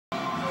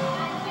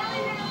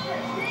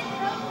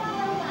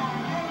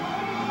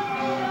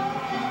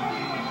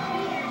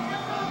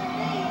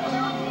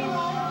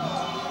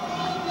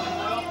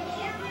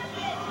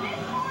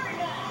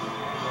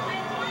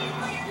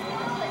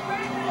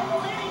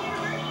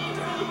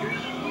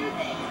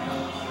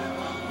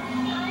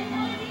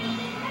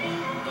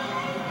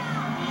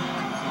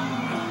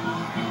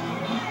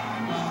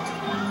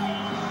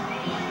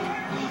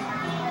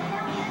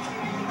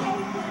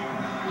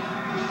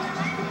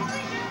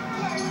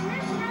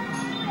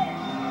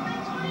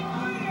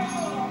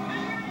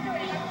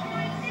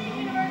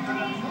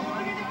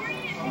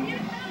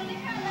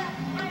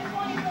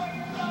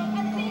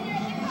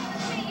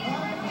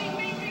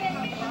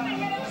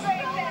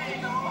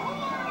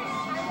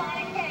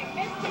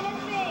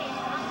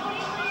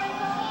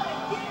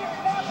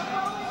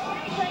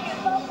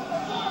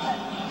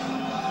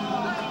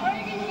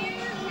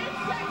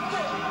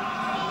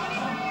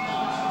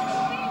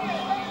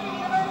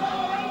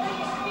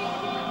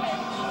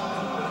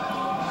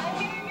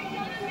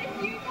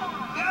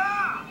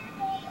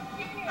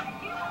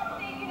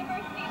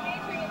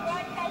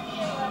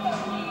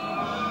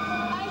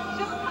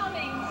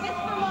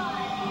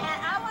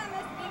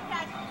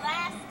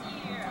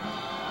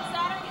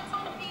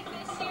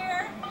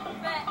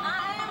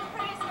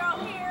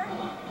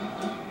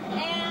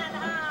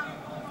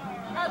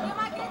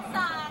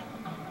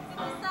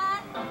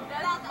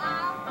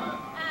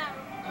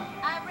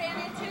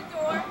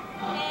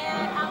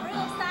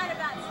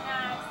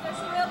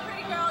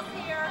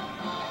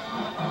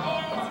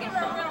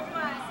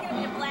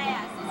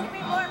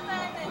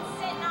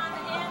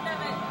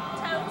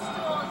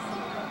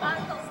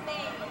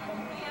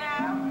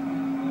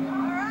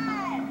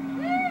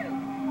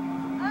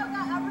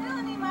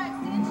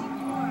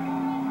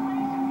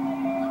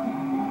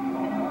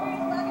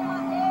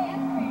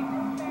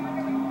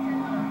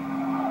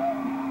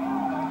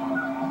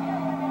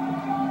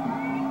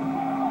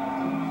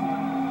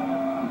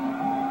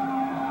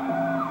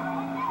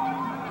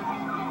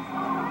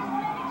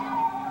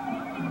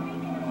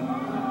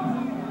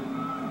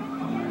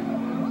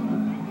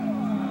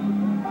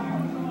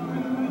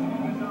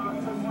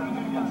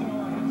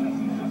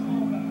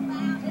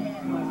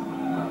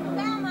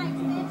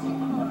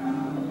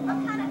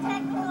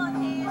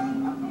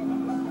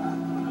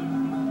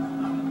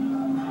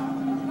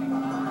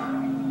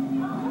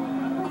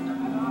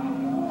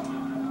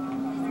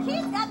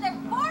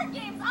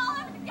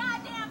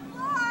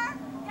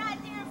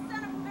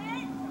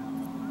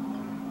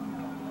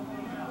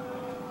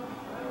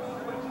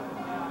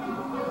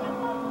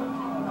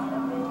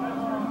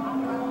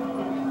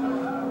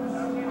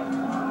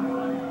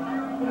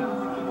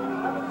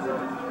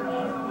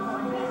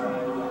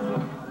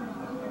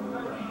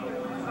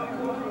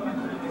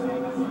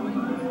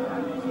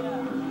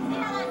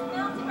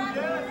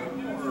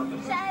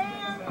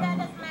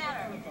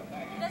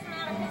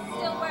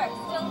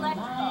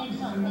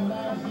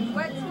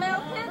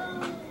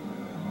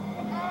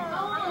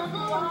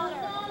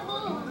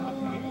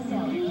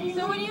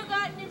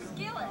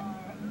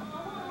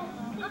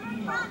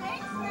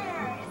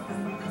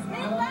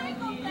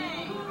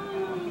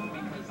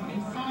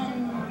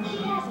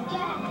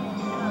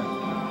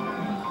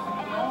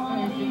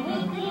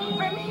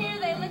From here,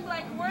 they look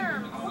like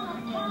worms.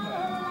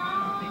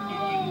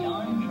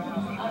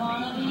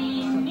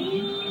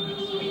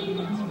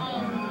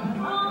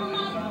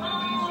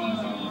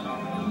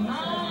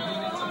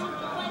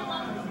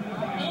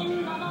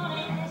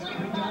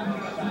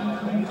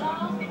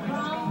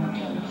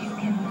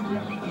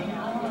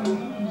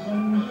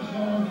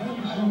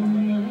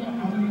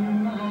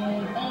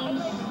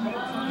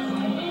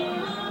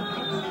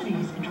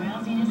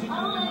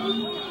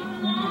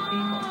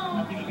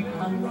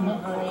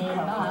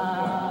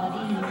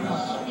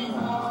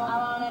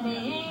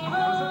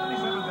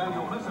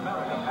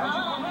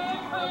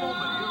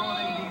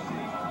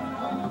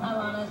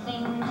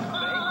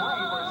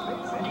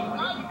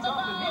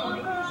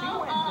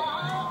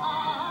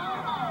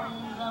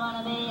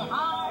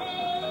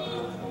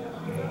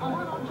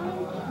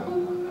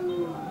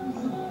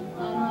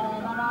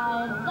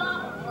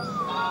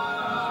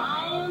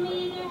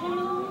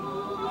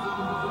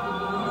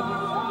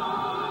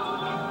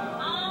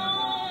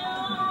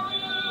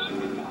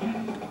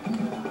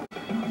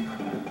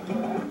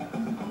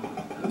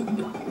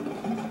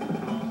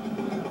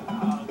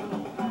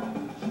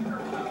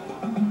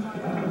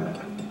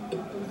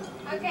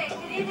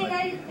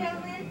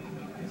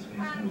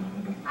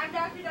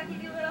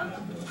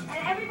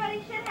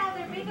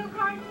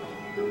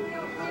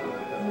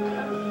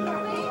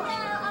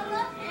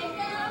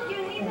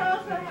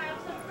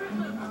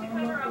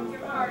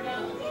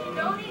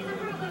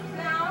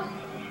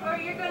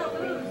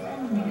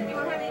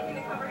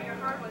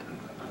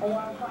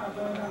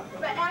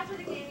 But after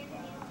the game, you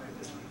can eat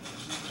fruit.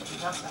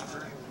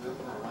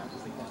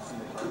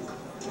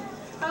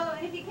 Oh,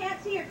 and if you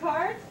can't see your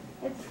cards,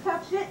 it's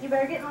tough shit. You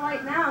better get in the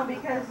light now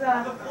because you're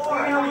gonna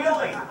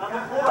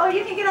oh,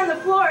 you can get on the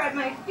floor at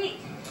my feet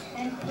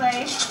and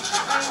play.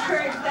 I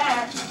encourage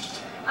that.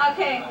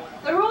 Okay,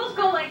 the rules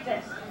go like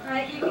this.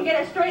 Right? You can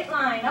get a straight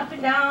line, up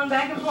and down,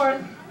 back and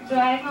forth,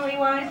 diagonally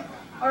wise,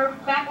 or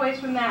back ways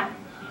from that.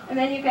 And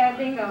then you got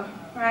bingo,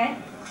 right?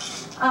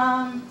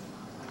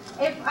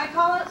 If I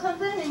call out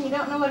something and you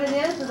don't know what it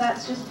is, well,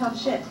 that's just tough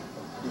shit.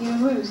 You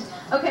lose.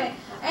 Okay,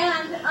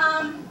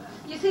 and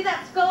you see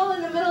that skull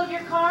in the middle of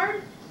your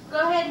card?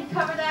 Go ahead and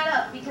cover that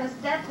up because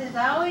death is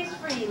always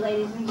free,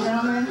 ladies and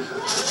gentlemen.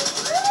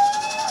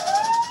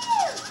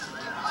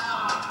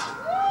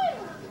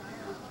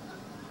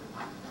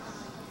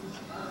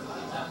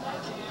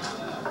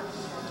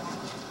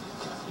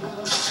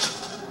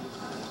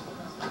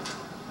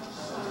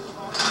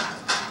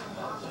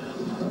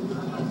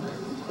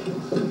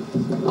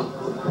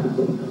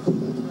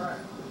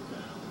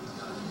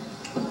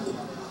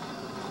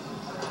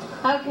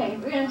 Okay,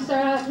 we're going to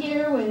start out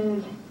here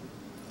with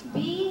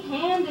B,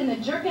 hand in the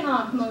jerking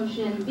off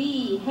motion.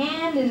 B,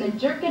 hand in the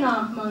jerking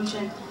off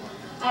motion.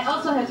 I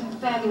also have some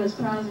fabulous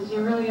prizes.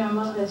 You're really going to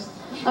love this.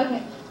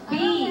 Okay, B. I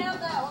don't have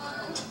that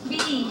one.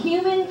 B,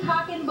 human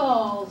cock and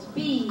balls.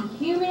 B,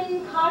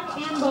 human cock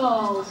and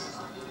balls.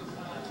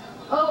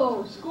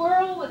 O,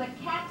 squirrel with a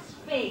cat's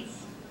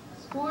face.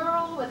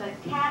 Squirrel with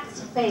a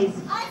cat's face.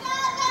 I got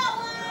that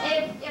one.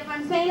 If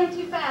I'm saying them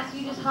too fast,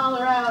 you just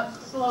holler out,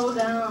 slow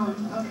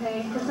down,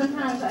 okay? Because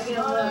sometimes I get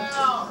a little...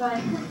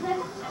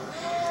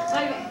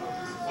 Okay.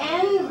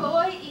 N,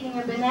 boy eating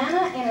a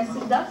banana in a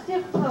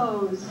seductive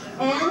pose.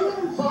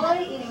 N,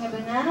 boy eating a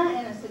banana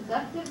in a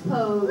seductive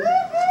pose.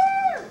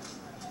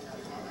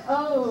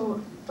 O,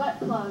 butt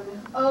plug.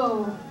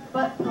 O,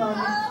 butt plug.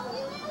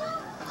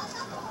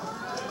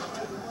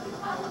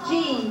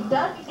 G,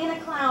 duck in a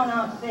clown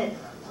outfit.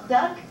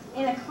 Duck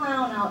in a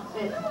clown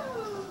outfit.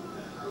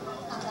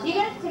 You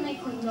guys can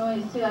make some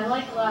noise too. I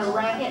like a lot of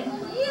racket.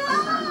 Yeah!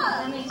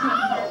 That makes me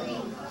happy.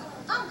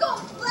 I'm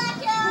going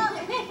black out!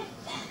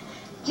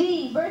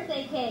 G,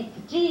 birthday cake.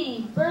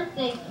 G,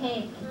 birthday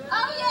cake.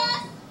 Oh,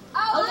 yes!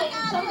 Oh, Okay, I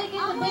got somebody it.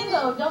 gets a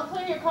bingo. Don't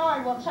clear your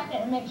card. We'll check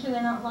it and make sure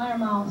they're not liar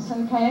mouths,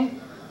 okay?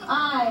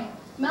 I,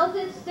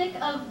 melted stick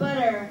of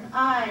butter.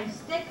 I,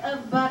 stick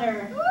of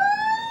butter. Woo!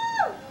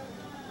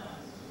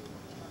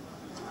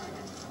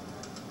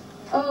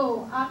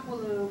 O,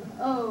 aqualube.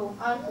 O,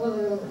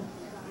 aqualube.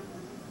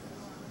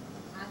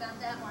 I got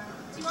that one.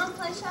 Do you want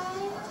to play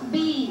shy?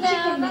 B, No,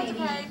 chicken that's baby.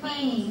 okay,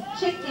 B,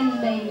 chicken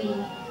baby.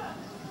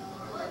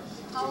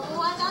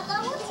 Oh, I got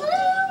that one too.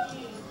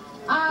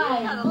 I,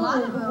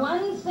 boob.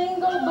 One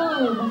single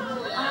boob.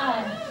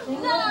 I,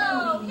 single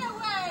No, boob. get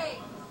away.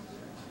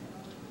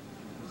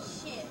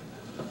 Shit.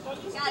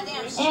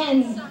 Goddamn shit.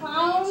 N,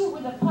 clown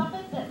with a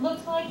puppet that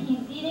looks like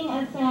he's eating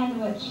a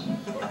sandwich. N,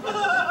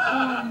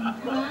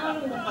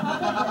 clown with a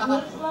puppet that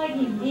looks like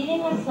he's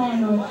eating a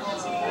sandwich.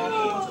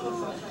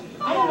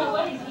 I don't know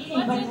what he's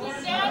eating, but it's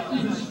a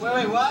sandwich.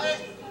 Wait, what?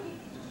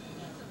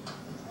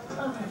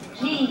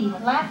 G,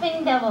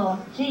 laughing devil.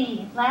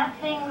 G,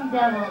 laughing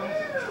devil.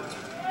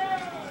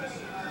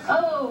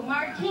 Oh,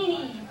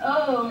 martini.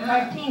 Oh,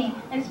 martini.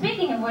 And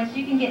speaking of which,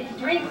 you can get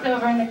drinks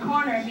over in the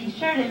corner and be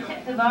sure to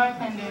tip the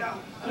bartender.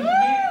 He's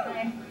very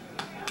nice.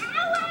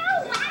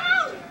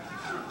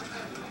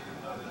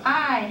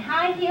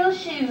 heel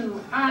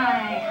shoe.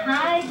 I,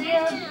 high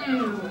heel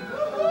shoe.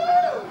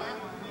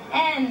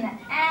 N,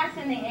 ass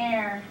in the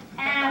air.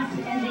 Ass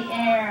in the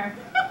air.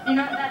 You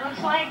know what that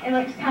looks like? It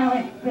looks kind of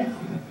like this.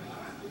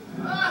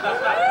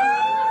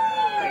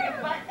 Like a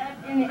butt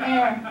up in the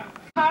air.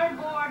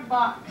 Cardboard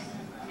box.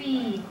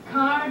 B,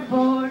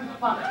 cardboard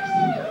box.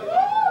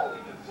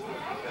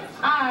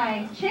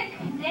 I, chick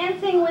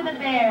dancing with a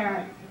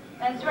bear.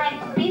 That's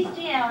right,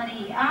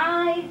 bestiality.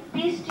 I,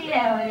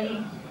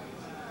 bestiality.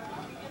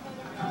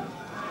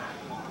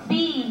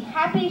 B,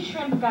 happy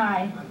shrimp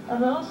guy. A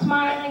little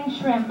smiling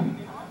shrimp.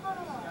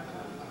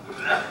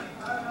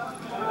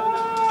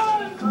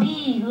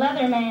 B,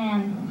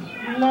 leatherman.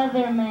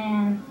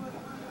 Leatherman.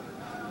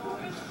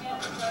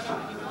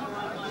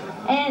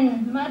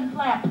 N, mud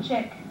flap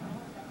chick.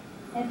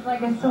 It's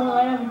like a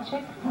silhouette of a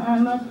chick on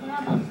a mud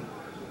flap.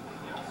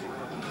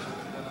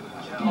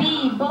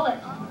 B, bullet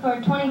for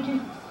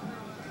 22.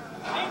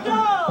 Bingo!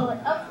 Bullet.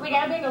 Oh, we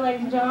got a bingo,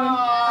 ladies and gentlemen. Okay,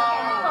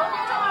 hold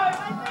your cards.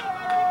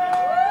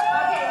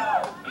 Okay,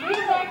 read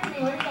it back to me.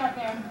 What do you got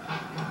there?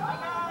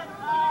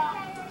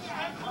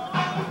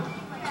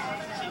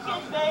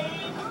 Chicken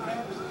babe,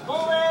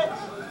 bullet,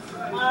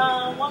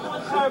 one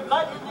with her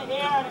butt in the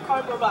air and a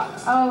cardboard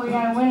box. Oh, we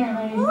got a winner,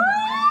 ladies.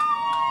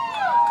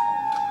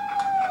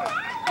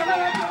 Come on,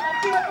 let's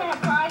see what kind of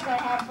prize I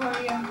have for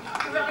you.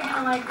 You're really going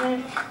to like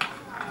this.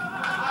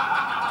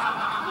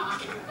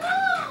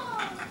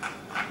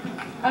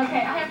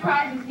 Okay, I have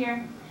prizes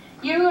here.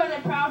 You are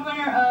the proud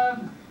winner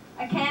of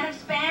a can of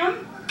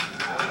Spam,